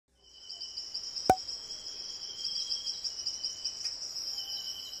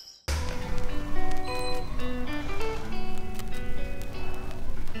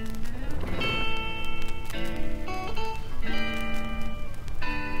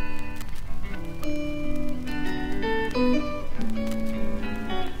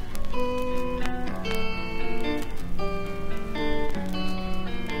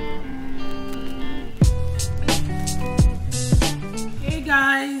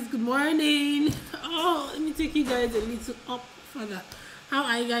Good morning. Oh, let me take you guys a little up further. How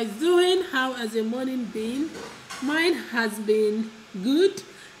are you guys doing? How has your morning been? Mine has been good.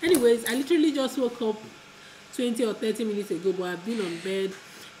 Anyways, I literally just woke up 20 or 30 minutes ago, but I've been on bed.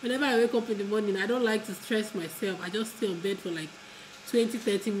 Whenever I wake up in the morning, I don't like to stress myself. I just stay on bed for like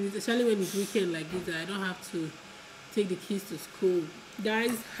 20-30 minutes, especially when it's weekend like this. I don't have to take the kids to school.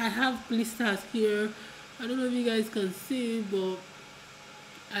 Guys, I have blisters here. I don't know if you guys can see, but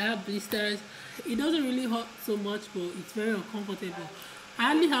I have blisters. It doesn't really hurt so much, but it's very uncomfortable. I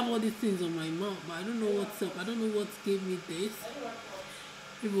hardly have all these things on my mouth, but I don't know what's up. I don't know what gave me this.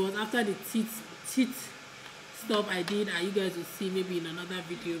 If it was after the teeth stuff I did, and you guys will see maybe in another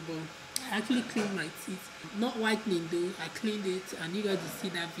video, but I actually cleaned my teeth. Not whitening though, I cleaned it, and you guys will see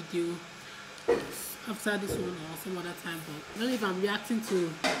that video after this one or some other time. But I don't know if I'm reacting to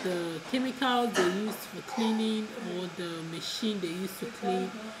the chemicals they used for cleaning or the machine they used to clean.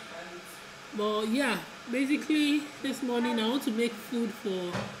 But yeah, basically this morning I want to make food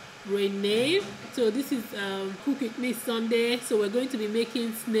for Renee. So this is Cook With Me Sunday. So we're going to be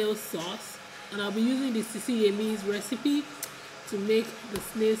making snail sauce, and I'll be using the Sisi Yemi's recipe to make the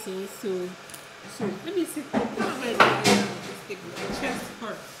snail sauce. So let me sit down. My chest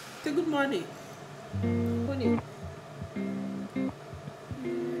hurt. Say good morning. Morning.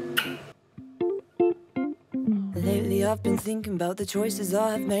 Lately I've been thinking about the choices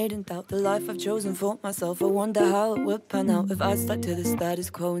I have made and doubt the life I've chosen for myself. I wonder how it would pan out if I stuck to the status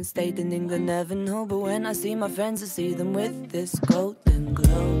quo and stayed in England. Never know, but when I see my friends, I see them with this golden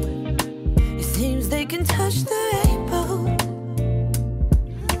glow. It seems they can touch the rainbow.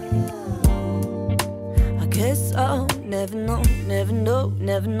 I guess I'll never know, never know,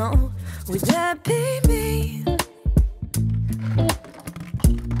 never know. Would that be me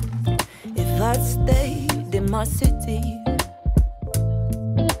if I'd stayed in my city?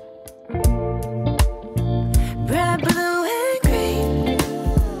 Bright blue and green.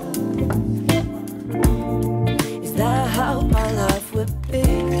 Is that how my life would be?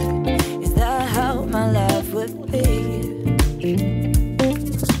 Is that how my life would be?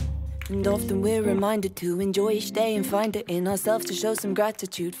 And often we're reminded to enjoy each day and find it in ourselves to show some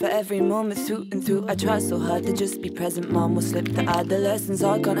gratitude for every moment through and through. I try so hard to just be present. Mom will slip the adolescence.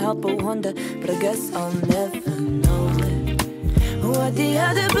 I can't help but wonder, but I guess I'll never know what the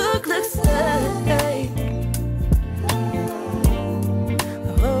other book looks like.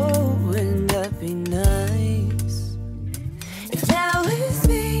 Oh, wouldn't that be nice if that was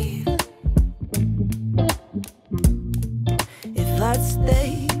me? If I'd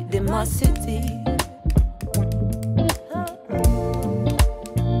stayed in my city.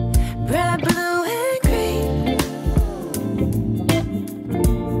 Bright blue and green.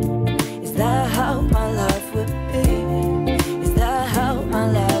 Is that how my life would be? Is that how my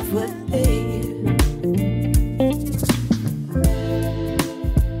life would be?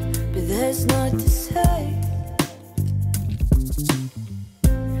 But that's not to say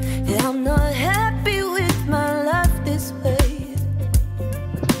that I'm not happy with my life this way.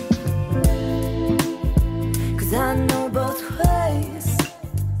 I know both ways,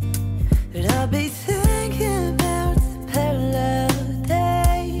 that I'll be thinking about the parallel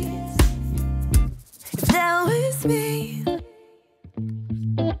days. If that was me,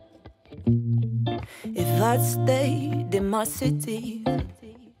 if I'd stayed in my city.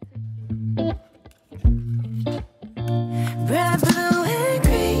 Bright blue and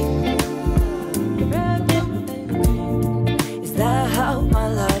green. Bright blue and green. Is that how my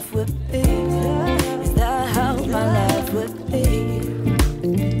life would be? How my life would be.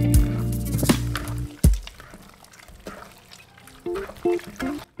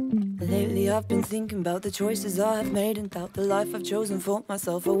 Lately I've been thinking about the choices I have made and doubt the life I've chosen for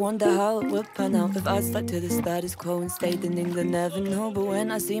myself. I wonder how it would pan out if I stuck to the status quo and stayed in England. Never know, but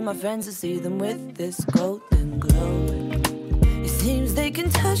when I see my friends, I see them with this golden glow. It seems they can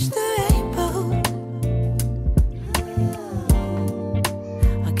touch the rainbow.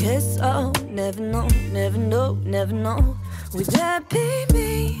 Guess I'll never know, never know, never know. Would that be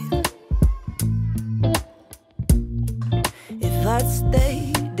me if I'd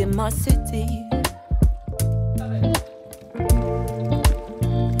stayed in my city?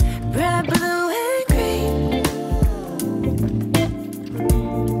 Bright blue and green.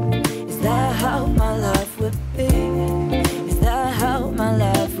 Is that how my life would be? Is that how my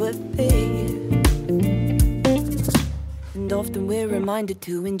life would be? And often we're reminded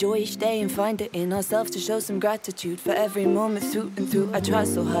to enjoy each day and find it in ourselves to show some gratitude for every moment through and through. I try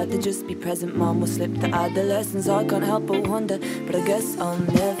so hard to just be present. Mom will slip the adolescence. I can't help but wonder, but I guess I'll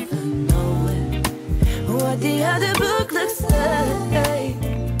never know what the other book looks like.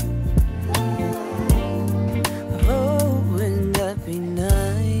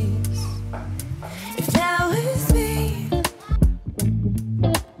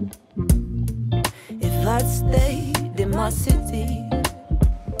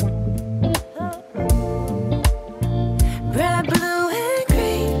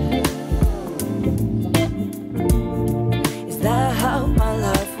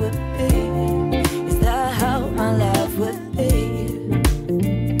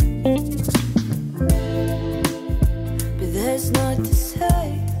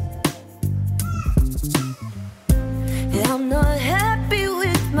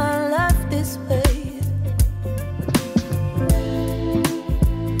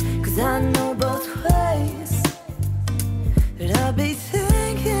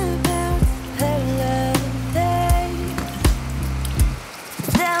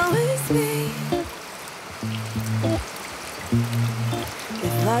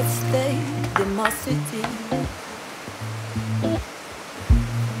 If I'd stayed in my city,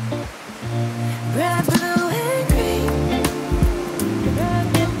 red, blue and green.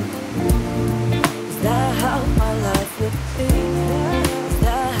 Is that how my life would be? Is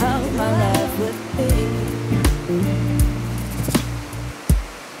that how my life would be?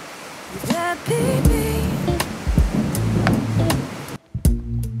 Would that be me?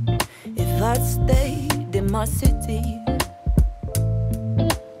 If I'd stayed in my city,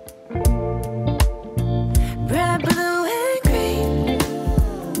 red, blue and green.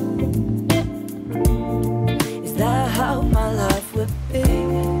 Is that how my life would be?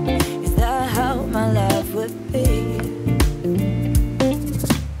 Is that how my life would be?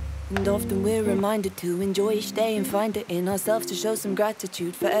 And often we're reminded to enjoy each day and find it in ourselves to show some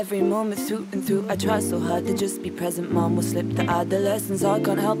gratitude for every moment through and through. I try so hard to just be present, mom will slip the adolescence. I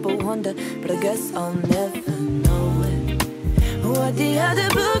can't help but wonder, but I guess I'll never know it. What the other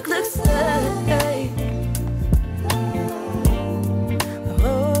book looks like.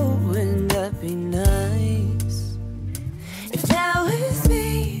 Oh, wouldn't that be nice if that was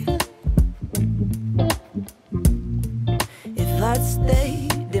me? If I'd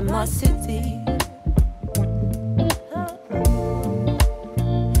stayed in my city,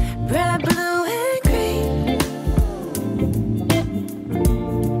 red, blue and green.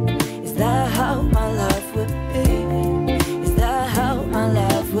 Is that how my life would be? Is that how my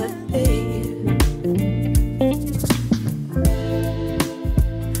life would be?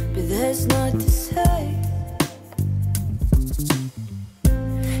 But that's not to say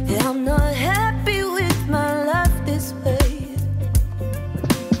that I'm not happy with my life this way.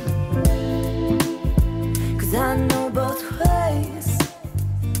 'Cause I know both ways,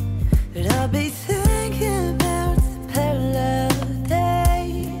 but I'll be thinking about the parallel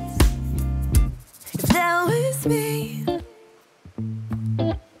days. If that was me,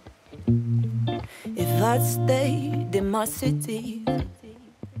 if I'd stayed in my city,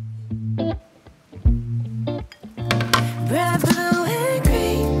 red, blue and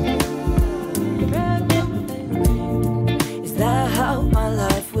green. Is that how my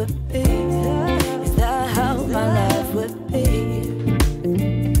life would be? Is that how my life would be?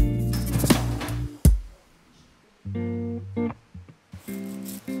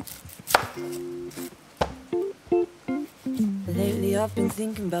 Lately I've been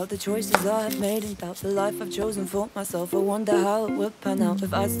thinking about the choices I have made and doubt the life I've chosen for myself. I wonder how it would pan out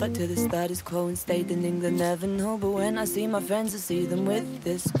if I stuck to the status quo and stayed in England. Never know, but when I see my friends, I see them with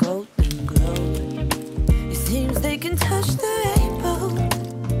this golden glow. It seems they can touch the rainbow.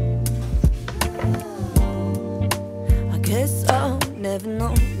 I guess I'll never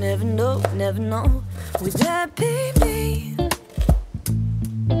know, never know, never know. Would that be me?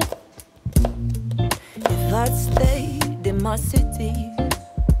 If I'd stayed in my city,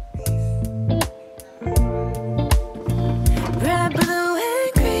 red, blue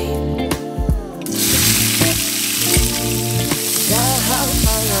and green. Is that how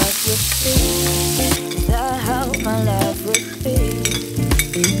my life would be? Is that how my life would be?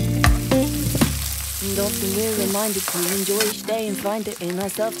 And often we're reminded to enjoy each day and find it in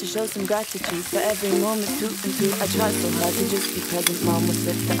ourselves to show some gratitude for every moment through and through. I try so hard to just be present, mom will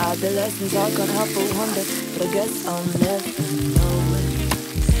slip the adolescence. I can't help but wonder, but I guess I'll never know it.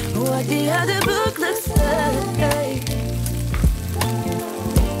 What the other book looks like.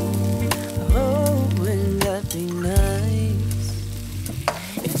 Oh, wouldn't that be nice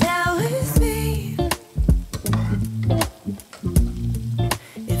if that was me?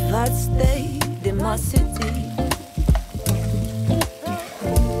 If I'd stayed in my city,